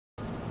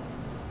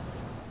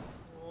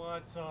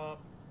What's up?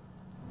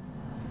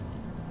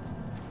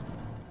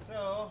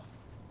 So,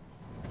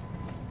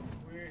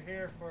 we're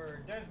here for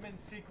Desmond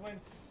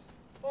Sequence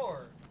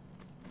 4.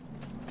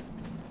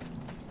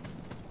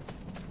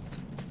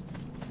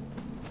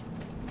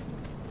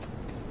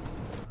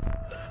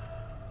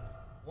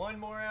 One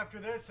more after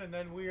this, and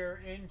then we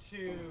are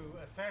into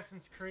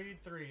Assassin's Creed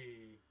 3.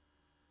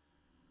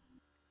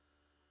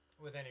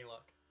 With any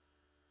luck.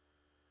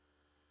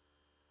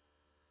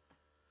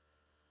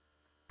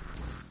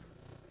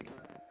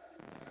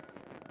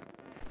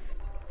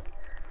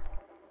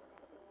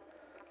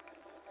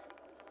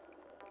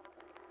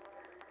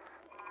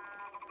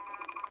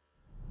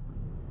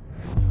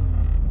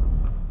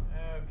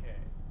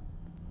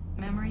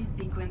 Memory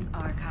sequence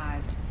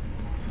archived.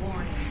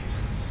 Warning.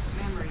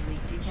 Memory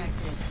leak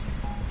detected.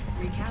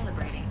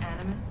 Recalibrating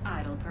Animus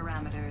idle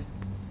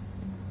parameters.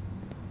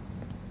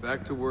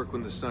 Back to work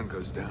when the sun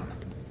goes down.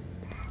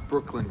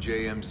 Brooklyn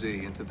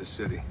JMZ into the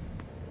city.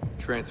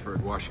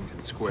 Transferred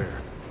Washington Square,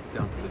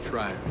 down to the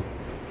Triangle.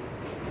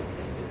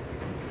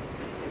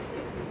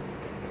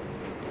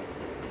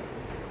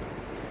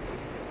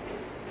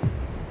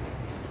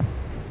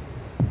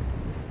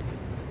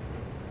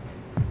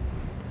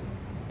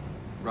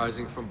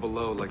 Rising from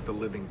below like the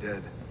living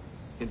dead.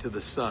 Into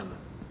the sun,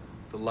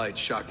 the light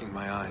shocking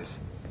my eyes.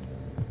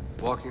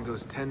 Walking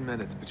those 10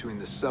 minutes between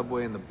the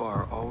subway and the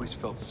bar always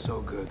felt so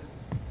good.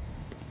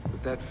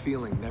 But that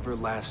feeling never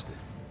lasted.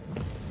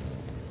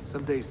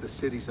 Some days the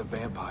city's a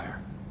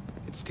vampire.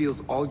 It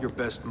steals all your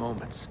best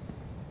moments.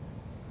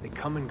 They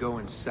come and go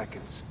in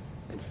seconds,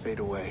 and fade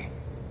away.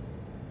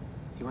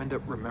 You end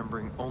up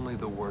remembering only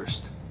the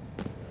worst.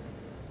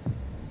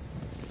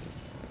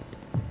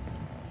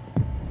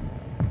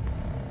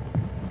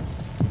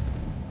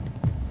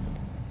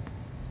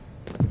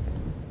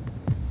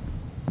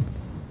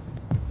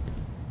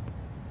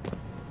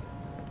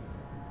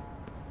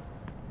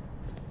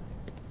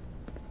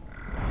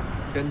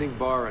 Tending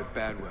bar at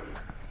Badweather.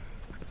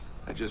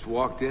 I just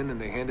walked in and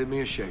they handed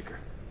me a shaker.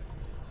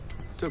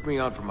 Took me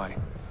on for my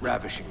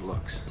ravishing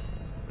looks.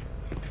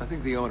 I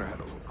think the owner had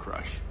a little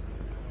crush.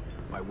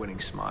 My winning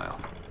smile.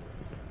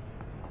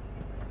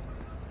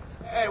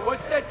 Hey,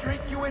 what's that drink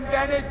you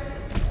invented?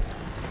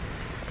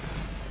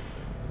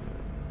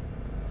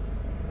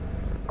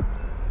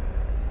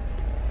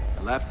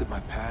 I laughed at my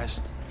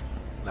past,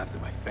 laughed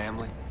at my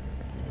family,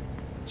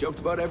 joked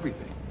about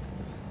everything.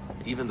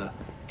 Even the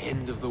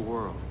end of the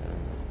world.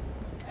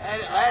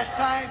 And last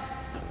time?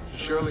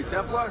 Shirley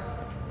Templar?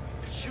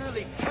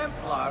 Shirley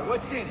Templar,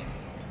 what's in it?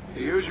 The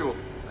usual.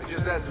 I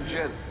just had some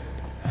gin.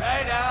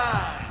 Right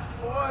on.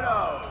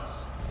 Photos.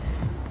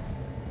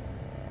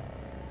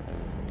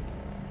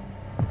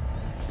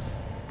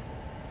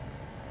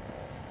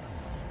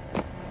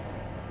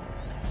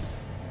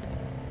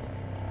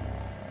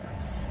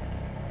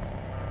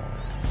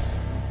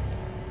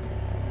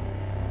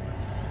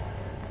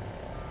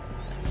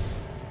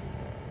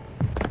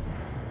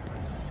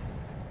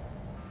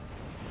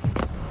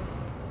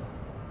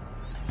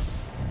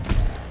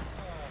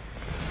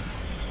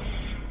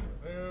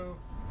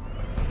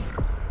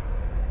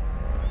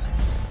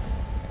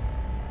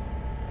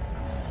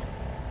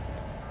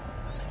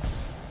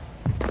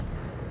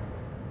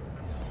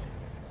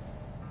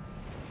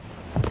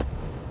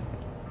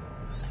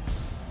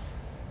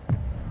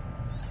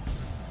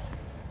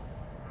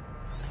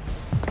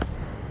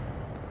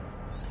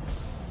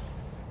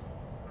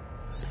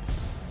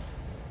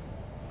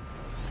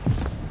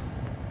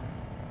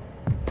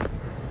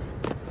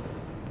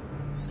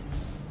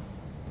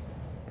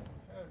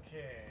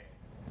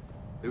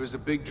 There was a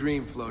big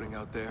dream floating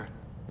out there,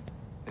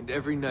 and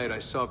every night I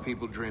saw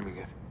people dreaming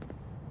it.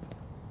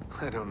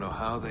 I don't know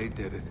how they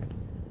did it.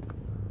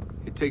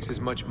 It takes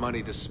as much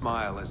money to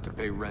smile as to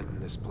pay rent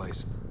in this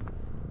place.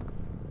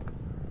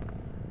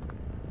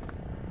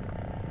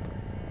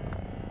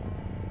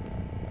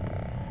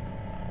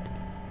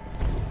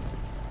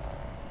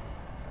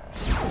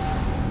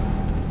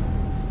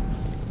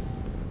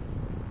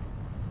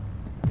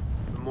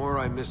 The more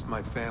I missed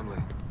my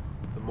family,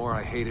 the more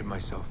I hated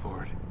myself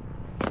for it.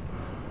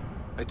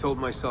 I told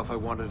myself I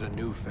wanted a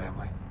new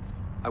family.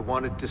 I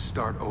wanted to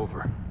start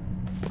over.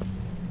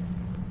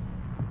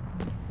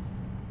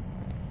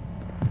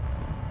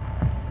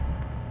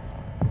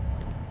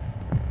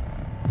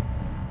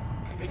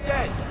 Hey,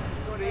 Des, you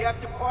go to the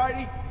after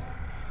party?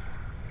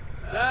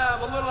 Nah,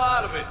 I'm a little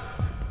out of it.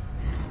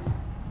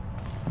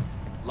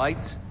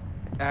 Lights,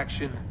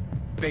 action,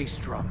 bass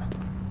drum.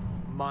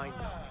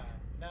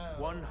 Mind-numbing.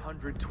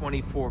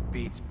 124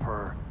 beats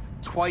per.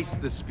 Twice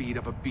the speed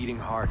of a beating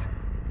heart.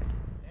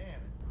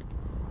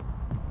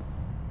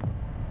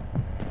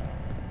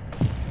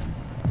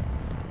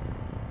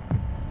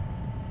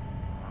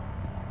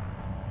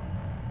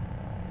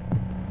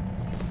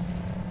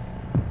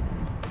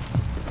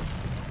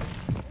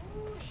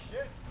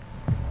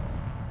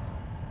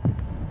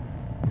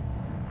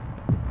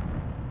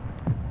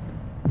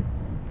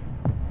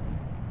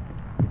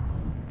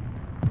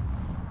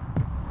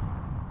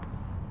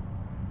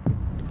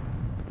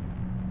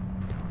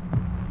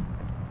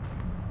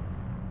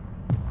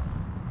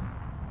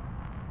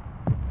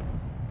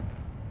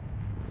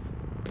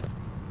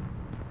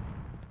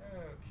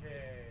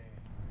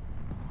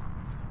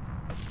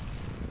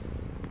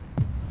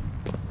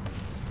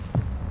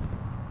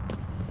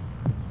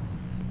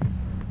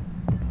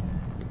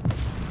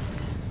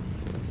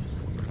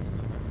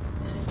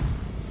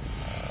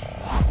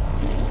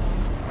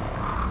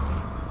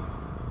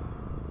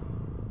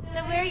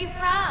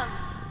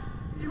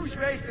 was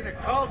raised in a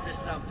cult or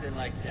something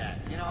like that.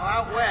 You know,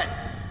 out west.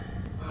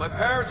 My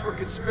parents were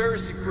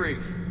conspiracy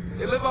freaks.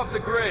 They live off the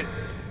grid,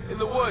 in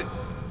the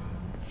woods.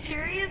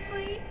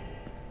 Seriously?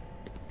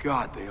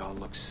 God, they all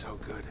look so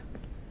good.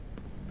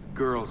 The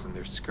girls in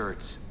their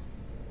skirts,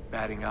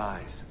 batting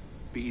eyes,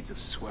 beads of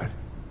sweat.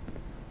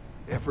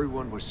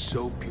 Everyone was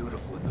so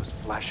beautiful in those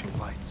flashing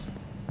lights.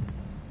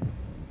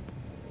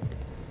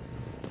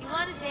 You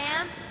want to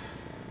dance?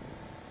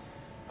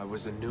 I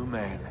was a new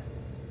man,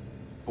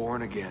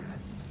 born again.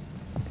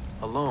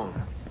 Alone,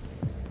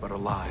 but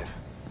alive.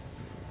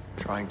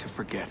 Trying to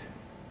forget.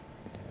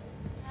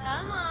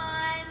 Come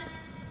on.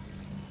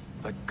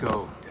 Let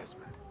go,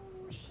 Desmond.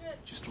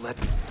 Shit. Just let...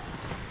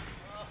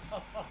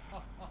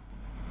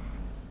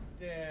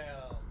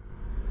 Damn.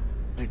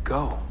 Let it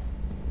go.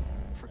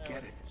 That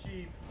Forget it. was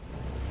cheap.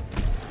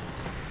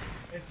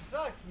 It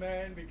sucks,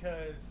 man,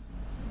 because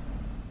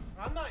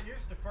I'm not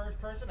used to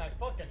first person. I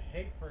fucking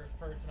hate first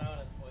person,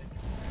 honestly.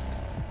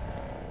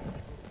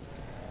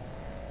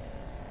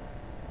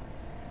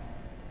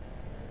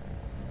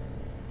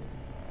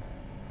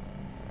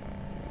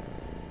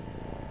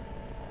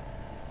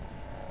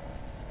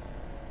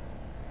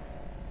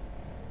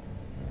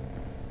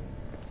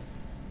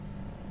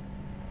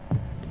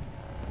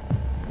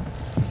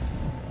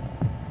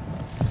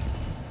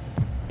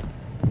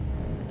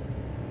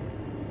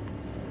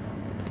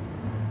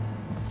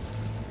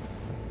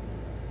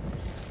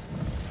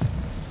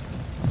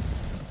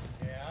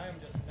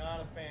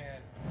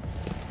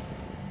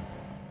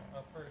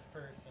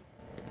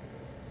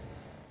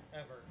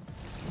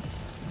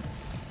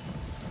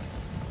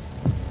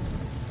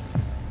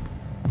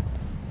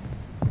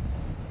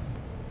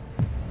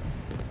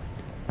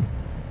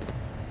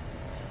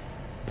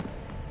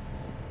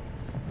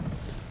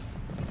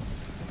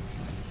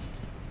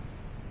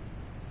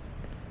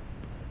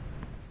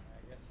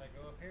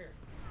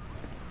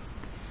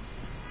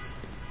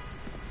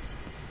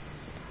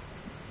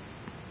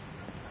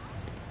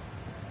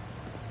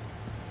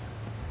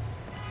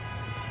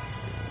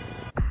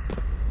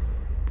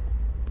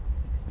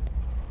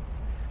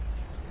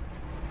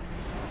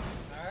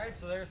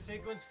 So there's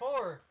sequence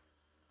 4.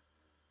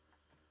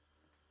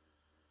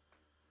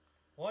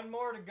 One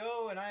more to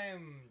go and I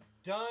am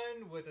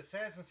done with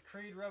Assassin's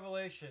Creed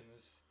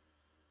Revelations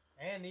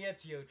and the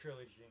Ezio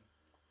trilogy.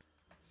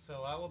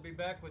 So I will be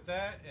back with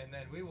that and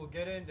then we will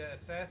get into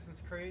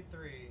Assassin's Creed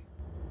 3.